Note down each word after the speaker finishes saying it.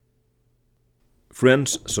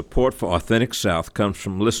Friends, support for Authentic South comes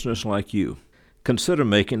from listeners like you. Consider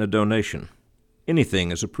making a donation.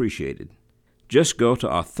 Anything is appreciated. Just go to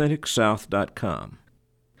AuthenticSouth.com.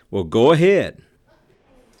 Well, go ahead.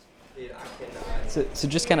 So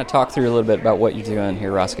just kind of talk through a little bit about what you're doing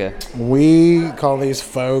here, Roscoe. We call these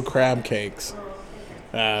faux crab cakes.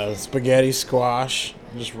 Spaghetti squash,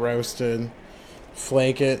 just roasted.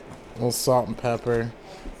 Flake it, a little salt and pepper.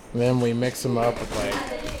 Then we mix them up with like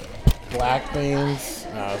black beans,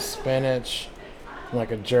 spinach,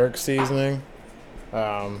 like a jerk seasoning.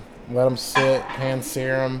 Let them sit, pan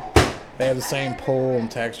sear them. They have the same pull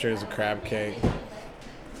and texture as a crab cake.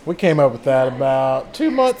 We came up with that about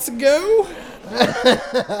 2 months ago.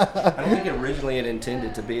 I don't think originally it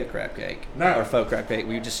intended to be a crab cake. No. Or faux crab cake.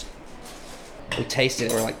 We tasted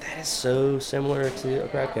it and we're like, that is so similar to a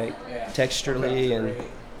crab cake. Yeah. Texturally and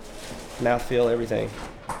mouthfeel, everything.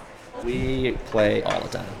 We play all the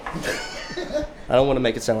time. I don't want to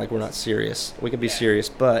make it sound like we're not serious. We can be serious,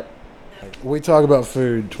 but We talk about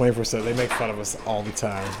food 24/7. They make fun of us all the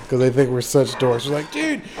time because they think we're such dorks. They're like,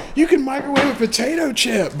 dude, you can microwave a potato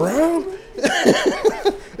chip, bro.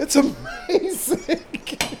 It's amazing.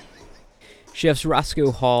 Chefs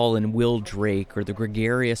Roscoe Hall and Will Drake are the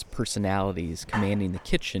gregarious personalities commanding the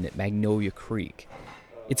kitchen at Magnolia Creek.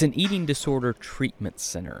 It's an eating disorder treatment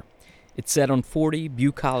center. It's set on 40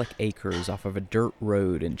 bucolic acres off of a dirt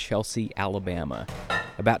road in Chelsea, Alabama,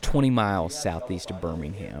 about 20 miles southeast of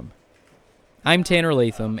Birmingham. I'm Tanner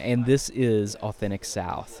Latham, and this is Authentic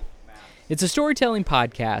South. It's a storytelling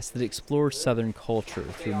podcast that explores Southern culture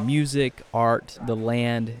through music, art, the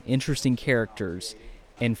land, interesting characters,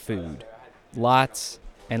 and food. Lots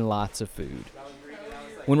and lots of food.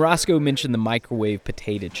 When Roscoe mentioned the microwave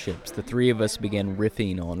potato chips, the three of us began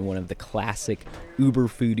riffing on one of the classic uber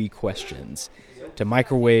foodie questions: to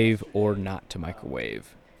microwave or not to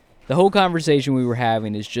microwave. The whole conversation we were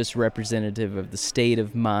having is just representative of the state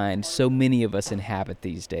of mind so many of us inhabit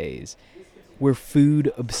these days. We're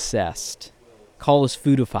food obsessed. Call us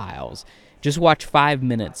foodophiles. Just watch 5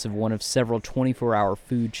 minutes of one of several 24-hour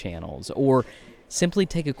food channels, or simply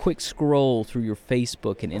take a quick scroll through your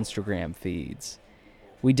Facebook and Instagram feeds.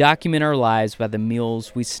 We document our lives by the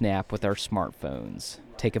meals we snap with our smartphones.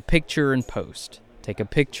 Take a picture and post. Take a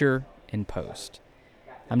picture and post.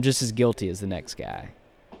 I'm just as guilty as the next guy.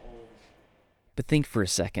 But think for a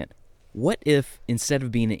second. What if, instead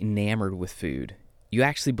of being enamored with food, you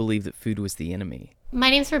actually believed that food was the enemy? My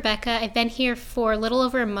name's Rebecca. I've been here for a little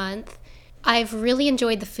over a month. I've really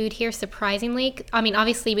enjoyed the food here, surprisingly. I mean,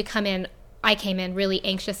 obviously I came in really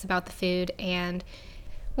anxious about the food, and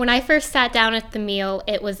when I first sat down at the meal,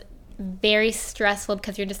 it was very stressful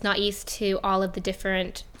because you're just not used to all of the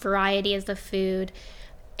different varieties of food,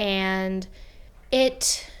 and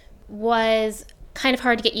it was kind of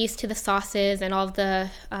hard to get used to the sauces and all of the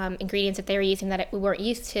ingredients that they were using that we weren't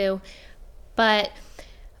used to. But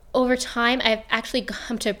over time, I've actually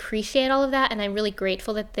come to appreciate all of that, and I'm really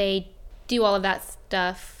grateful that they do all of that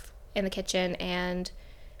stuff in the kitchen and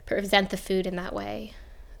present the food in that way.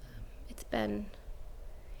 It's been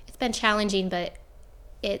challenging, but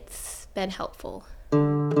it's been helpful.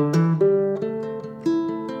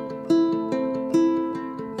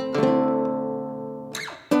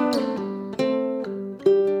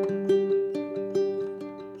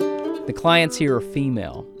 The clients here are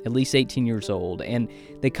female, at least 18 years old, and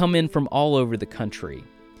they come in from all over the country.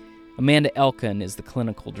 Amanda Elkin is the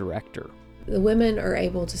clinical director. The women are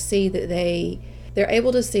able to see that they're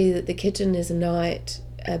able to see that the kitchen is not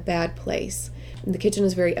a bad place. The kitchen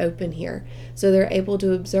is very open here, so they're able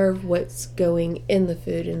to observe what's going in the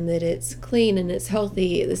food and that it's clean and it's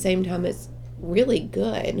healthy. At the same time, it's really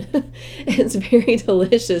good. It's very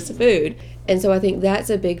delicious food. And so I think that's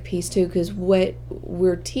a big piece too, because what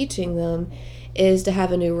we're teaching them is to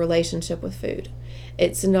have a new relationship with food.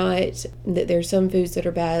 It's not that there's some foods that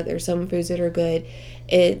are bad, there's some foods that are good.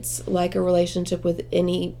 It's like a relationship with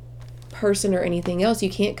any person or anything else. You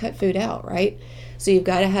can't cut food out, right? So you've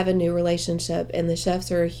got to have a new relationship, and the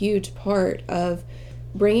chefs are a huge part of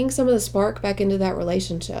bringing some of the spark back into that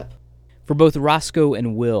relationship. For both Roscoe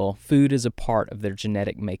and Will, food is a part of their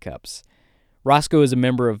genetic makeups. Roscoe is a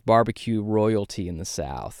member of barbecue royalty in the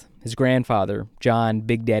South. His grandfather, John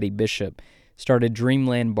Big Daddy Bishop, started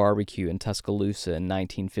Dreamland Barbecue in Tuscaloosa in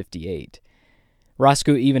 1958.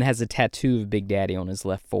 Roscoe even has a tattoo of Big Daddy on his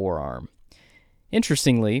left forearm.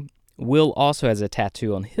 Interestingly, Will also has a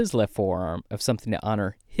tattoo on his left forearm of something to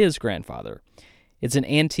honor his grandfather. It's an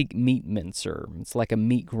antique meat mincer. It's like a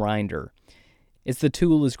meat grinder. It's the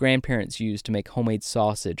tool his grandparents used to make homemade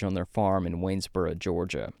sausage on their farm in Waynesboro,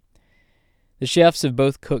 Georgia. The chefs have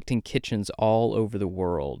both cooked in kitchens all over the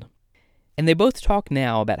world. And they both talk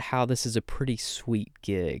now about how this is a pretty sweet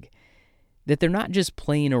gig, that they're not just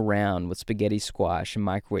playing around with spaghetti squash and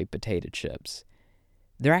microwave potato chips.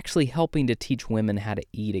 They're actually helping to teach women how to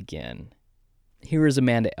eat again. Here is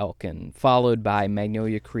Amanda Elkin, followed by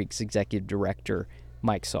Magnolia Creek's executive director,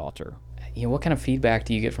 Mike Salter. What kind of feedback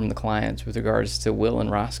do you get from the clients with regards to Will and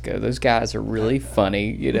Roscoe? Those guys are really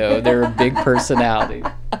funny, they're a big personality.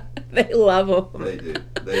 They love them. They do.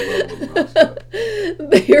 They love them, Roscoe.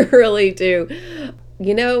 They really do.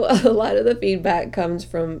 A lot of the feedback comes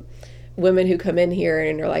from women who come in here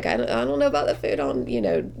and are like, I don't know about the food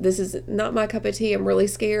this is not my cup of tea. I'm really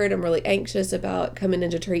scared. I'm really anxious about coming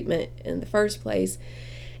into treatment in the first place.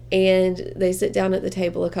 And they sit down at the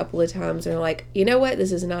table a couple of times and are like, you know what?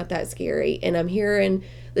 This is not that scary. And I'm hearing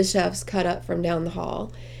the chefs cut up from down the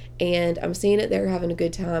hall. And I'm seeing it. They're having a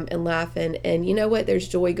good time and laughing. And you know what? There's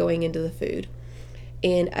joy going into the food.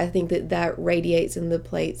 And I think that radiates in the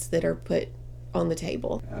plates that are put on the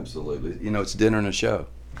table. Absolutely. It's dinner and a show.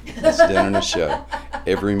 It's dinner and a show.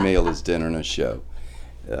 Every meal is dinner and a show.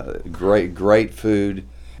 Great food.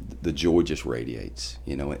 The joy just radiates,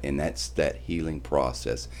 and that's that healing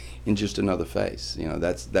process in just another face.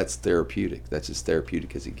 That's therapeutic. That's as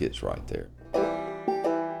therapeutic as it gets right there.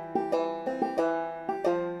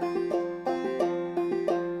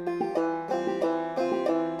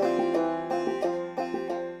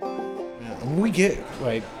 We get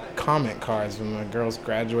comment cards when the girls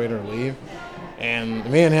graduate or leave, and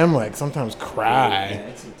me and him sometimes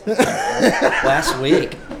cry. Last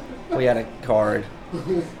week we had a card,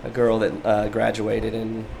 a girl that graduated,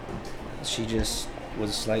 and she just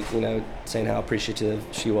was saying how appreciative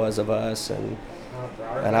she was of us, and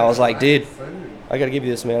I was like, dude, I gotta give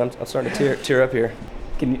you this, man. I'm starting to tear up here.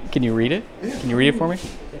 Can you read it? Can you read it for me?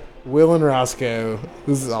 Will and Roscoe,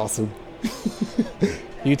 this is awesome.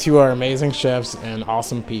 You two are amazing chefs and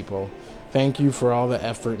awesome people. Thank you for all the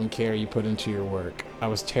effort and care you put into your work. I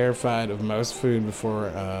was terrified of most food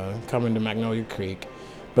before coming to Magnolia Creek,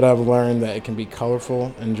 but I've learned that it can be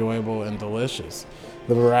colorful, enjoyable, and delicious.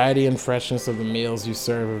 The variety and freshness of the meals you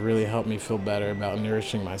serve have really helped me feel better about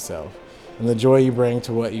nourishing myself. And the joy you bring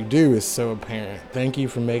to what you do is so apparent. Thank you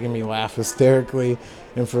for making me laugh hysterically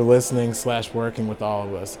and for listening/working with all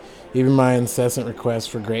of us. Even my incessant requests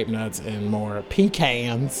for grape nuts and more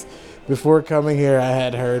pecans. Before coming here, I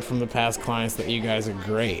had heard from the past clients that you guys are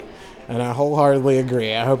great. And I wholeheartedly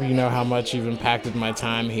agree. I hope you know how much you've impacted my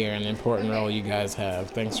time here and the important role you guys have.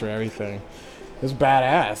 Thanks for everything. It's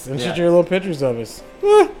badass. And shoot your little pictures of us.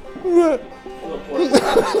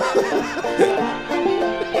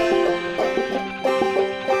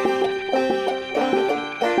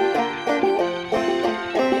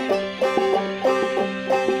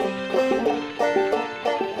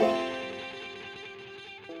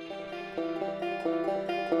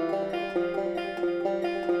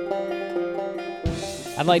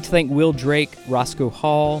 I'd like to thank Will Drake, Roscoe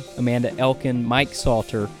Hall, Amanda Elkin, Mike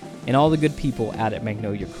Salter, and all the good people out at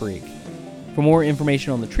Magnolia Creek. For more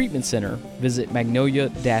information on the treatment center, visit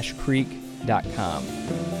magnolia-creek.com.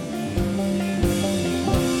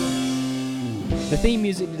 The theme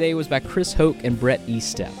music today was by Chris Hoke and Brett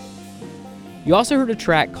Eastep. You also heard a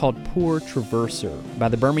track called Poor Traverser by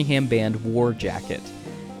the Birmingham band War Jacket.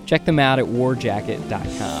 Check them out at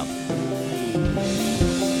warjacket.com.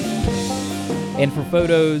 And for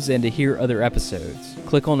photos and to hear other episodes,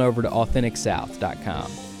 click on over to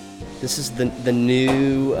AuthenticSouth.com. This is the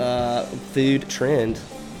new food trend.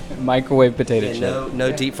 Microwave potato chip.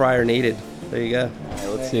 No deep fryer needed. There you go.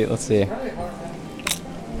 Let's see.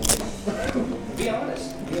 Be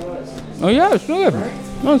honest. Oh yeah, it's good.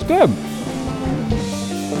 No, it's good.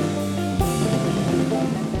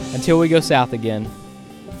 Until we go south again,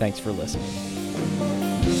 thanks for listening.